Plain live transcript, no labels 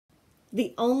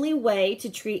The only way to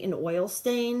treat an oil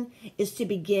stain is to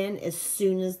begin as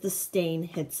soon as the stain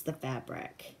hits the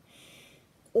fabric.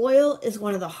 Oil is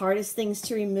one of the hardest things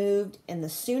to remove, and the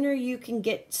sooner you can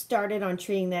get started on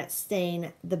treating that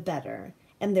stain, the better.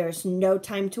 And there's no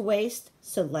time to waste,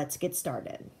 so let's get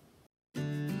started.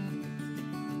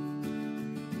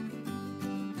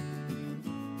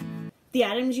 The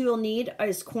items you will need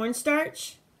is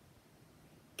cornstarch,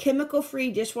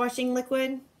 chemical-free dishwashing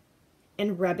liquid,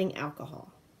 and rubbing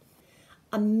alcohol.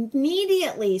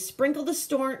 Immediately sprinkle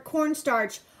the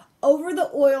cornstarch over the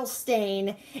oil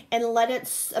stain and let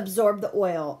it absorb the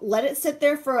oil. Let it sit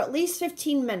there for at least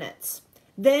 15 minutes.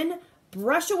 Then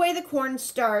brush away the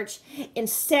cornstarch and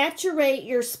saturate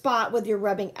your spot with your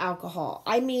rubbing alcohol.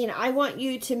 I want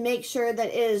you to make sure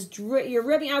that your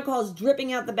rubbing alcohol is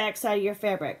dripping out the backside of your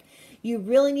fabric. You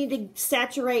really need to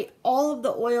saturate all of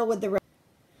the oil with the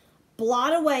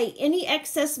blot away any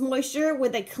excess moisture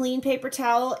with a clean paper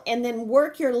towel, and then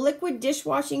work your liquid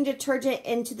dishwashing detergent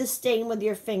into the stain with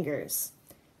your fingers.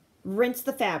 Rinse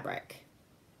the fabric.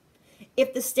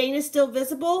 If the stain is still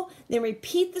visible, then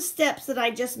repeat the steps that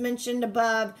I just mentioned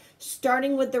above,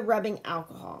 starting with the rubbing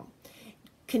alcohol.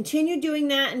 Continue doing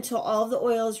that until all of the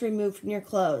oil is removed from your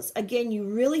clothes. Again, you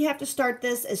really have to start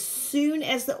this as soon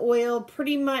as the oil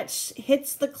pretty much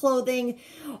hits the clothing,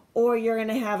 or you're going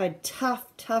to have a tough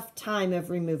time of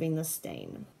removing the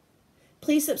stain.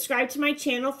 Please subscribe to my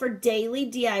channel for daily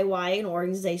DIY and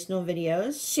organizational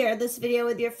videos. Share this video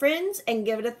with your friends and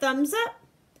give it a thumbs up.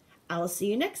 I'll see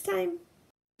you next time.